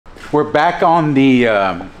We're back on the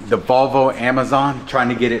Volvo Amazon, trying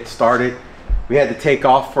to get it started. We had to take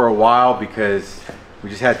off for a while because we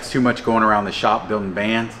just had too much going around the shop building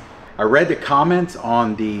vans. I read the comments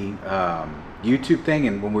on the YouTube thing,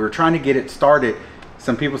 and when we were trying to get it started,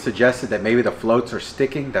 some people suggested that maybe the floats are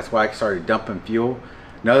sticking. That's why I started dumping fuel.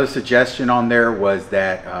 Another suggestion on there was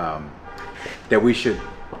that that we should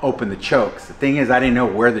open the chokes. The thing is, I didn't know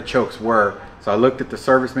where the chokes were, so I looked at the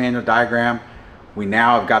service manual diagram. We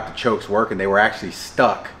now have got the chokes working. They were actually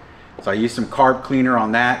stuck. So I used some carb cleaner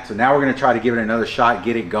on that. So now we're gonna try to give it another shot,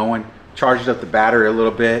 get it going, charged up the battery a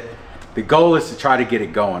little bit. The goal is to try to get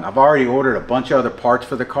it going. I've already ordered a bunch of other parts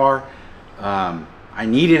for the car. I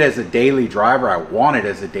need it as a daily driver. I want it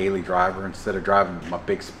as a daily driver instead of driving my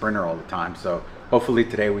big Sprinter all the time. So hopefully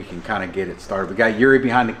today we can kind of get it started. We got Yuri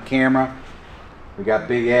behind the camera. We got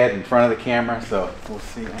Big Ed in front of the camera. So we'll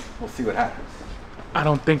see what happens. I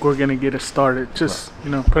don't think we're gonna get it started. Just,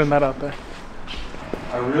 you know, putting that out there.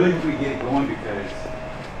 I really hope we get it going because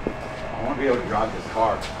I want to be able to drive this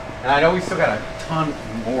car. And I know we still got a ton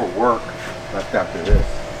more work left after this.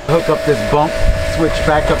 Hook up this bump, switch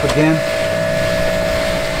back up again.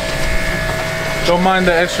 Don't mind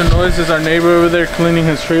the extra noises. Our neighbor over there cleaning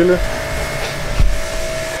his trailer.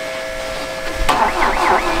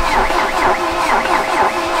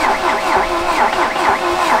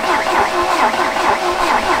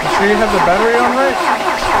 You have the battery on, right?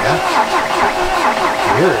 Yeah.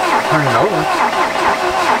 Here, turn it over.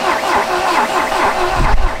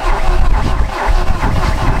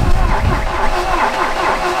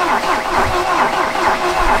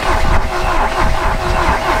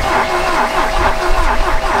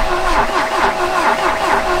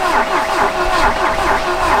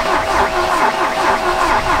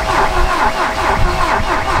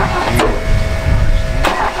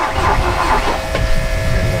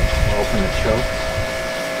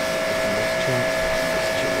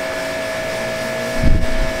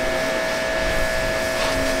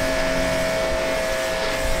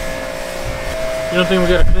 You don't think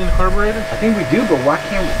we gotta clean the carburetor? I think we do, but why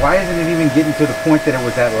isn't it even getting to the point that it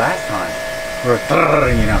was at last time? Or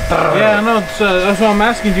you know. Yeah, I know. That's why I'm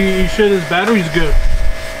asking you. You sure this battery's good?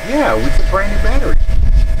 Yeah, it's a brand new battery.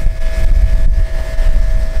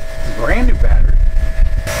 It's a brand new battery.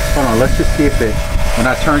 Hold on, let's just see if it,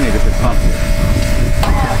 when I turn it, if it pumps it.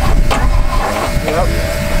 Yep.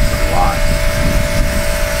 Yeah, a lot.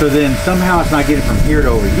 So then somehow it's not getting from here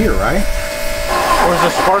to over here, right? Where's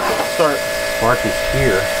the spark start? Spark is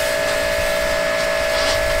here.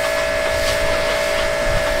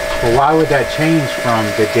 Well, why would that change from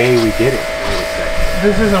the day we did it? Wait a second.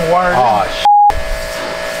 This isn't wired. Oh,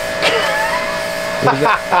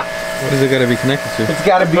 what is it got to be connected to? It's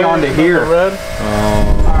got to be onto here. Red.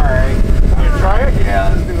 Oh. All right. You try it?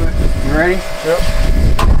 Yeah, let's do it. You ready? Yep.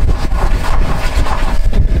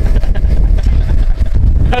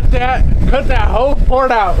 Cut that whole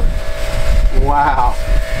port out. Wow.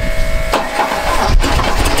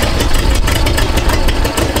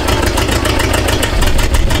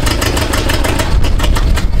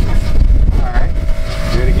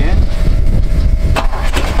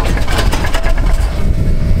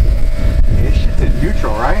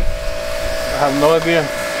 I have no idea.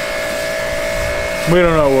 We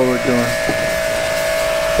don't know what we're doing.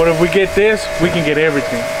 But if we get this, we can get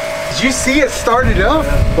everything. Did you see it started up?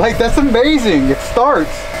 Yeah. Like, that's amazing. It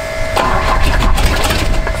starts.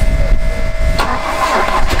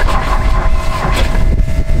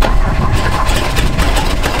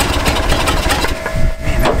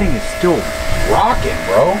 Man, that thing is still rocking,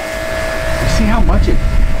 bro. You see how much it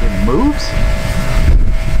moves?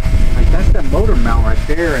 That's that motor mount right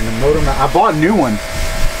there, and the motor mount. I bought new ones.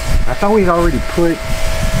 I thought we'd already put.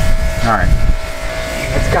 All right,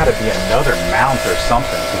 it's got to be another mount or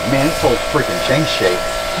something. Man, this whole freaking chain shakes.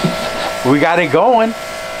 We got it going.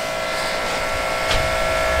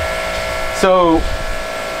 So,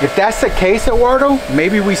 if that's the case, Eduardo,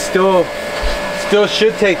 maybe we still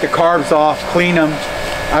should take the carbs off, clean them.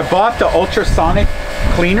 I bought the ultrasonic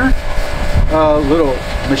cleaner, little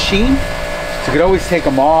machine, so you could always take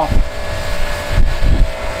them off.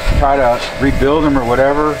 Try to rebuild them or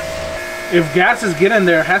whatever. If gas is getting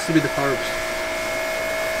there, it has to be the carbs.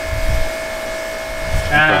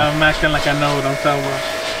 Okay. I'm acting like I know what I'm talking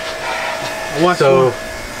about.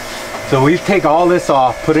 So we take all this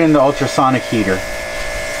off, put it in the ultrasonic heater,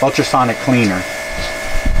 ultrasonic cleaner.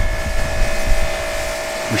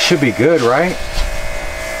 We should be good, right?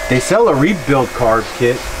 They sell a rebuild carb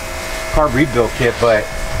rebuild kit, but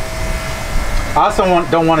I also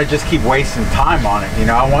don't want to just keep wasting time on it. You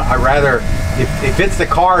know, I rather, if it's the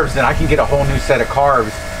carbs, then I can get a whole new set of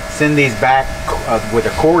carbs send these back with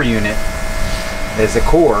a core unit as a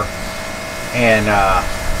core, and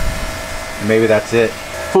maybe that's it.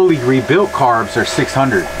 Fully rebuilt carbs are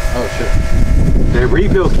 600. Oh shit. The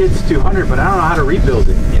rebuild kit's 200, but I don't know how to rebuild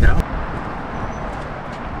it, you know?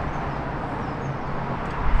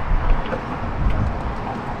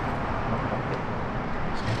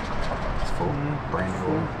 It's full, brand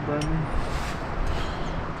new.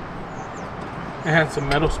 It had some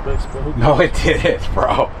metal space, but who No, it didn't,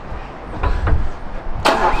 bro.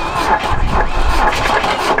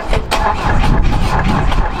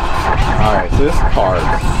 Alright, so this is carbs.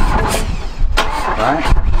 Right?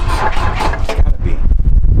 It's gotta be.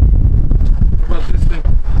 What about this thing?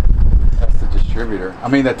 That's the distributor. I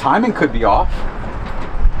mean, the timing could be off,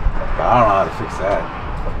 but I don't know how to fix that.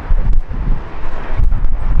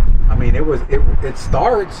 I mean, it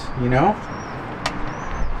starts, you know?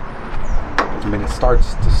 I mean, it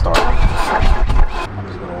starts to start. I'm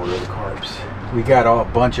just gonna order the carbs. We got a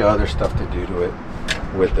bunch of other stuff to do to it.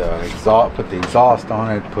 With the exhaust, put the exhaust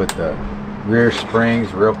on it, put the rear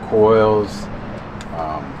springs, rear coils.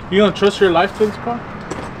 You gonna trust your life to this car?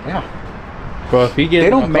 Yeah. Bro, if he gets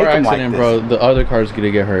in a car accident, bro, the other car's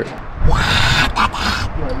gonna get hurt. I'm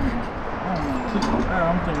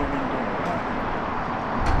thinking we're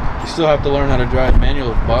gonna You still have to learn how to drive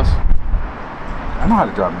manual, boss. I know how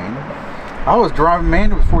to drive manual. I was driving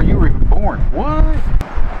manual before you were even born. What?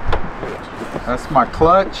 That's my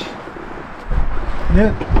clutch.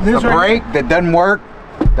 do The brake that doesn't work.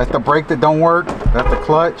 That's the brake that don't work. That's the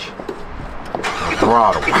clutch. The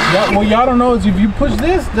throttle. Yeah, what y'all don't know is if you push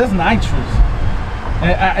this, that's nitrous.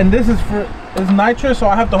 And this is it's nitrous, so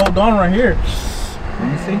I have to hold on right here.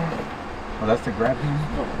 Let me see. Oh, that's the grab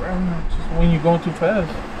hand. Just when you're going too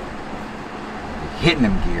fast. Hitting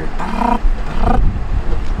them gears.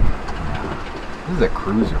 This is a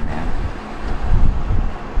cruiser, man.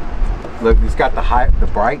 Look, it's got the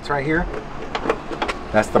brights right here.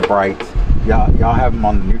 That's the brights. Y'all have them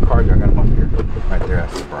on the new cars. I got them up here. Right there,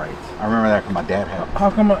 that's the brights. I remember that because my dad had them.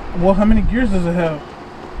 How come? Well, how many gears does it have?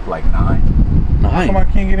 Like 9. How come I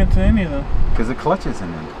can't get into any of them? Because the clutch is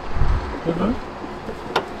in them.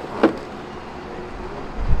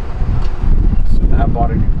 I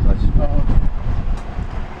bought a new clutch. Well,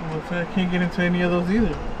 I can't get into any of those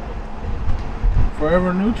either.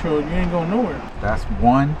 Forever neutral, you ain't going nowhere. That's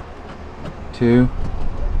 1, 2,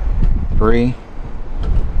 3,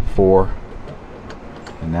 4,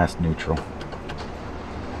 and that's neutral.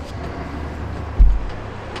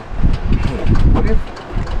 What if?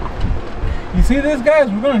 You see this, guys?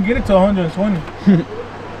 We're gonna get it to 120.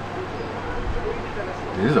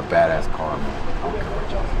 This is a badass car, man. I don't care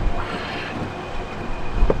what y'all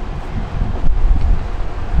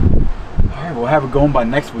say. Alright, we'll have it going by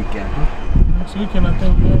next weekend, huh? Next weekend, I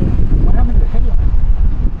think. What happened to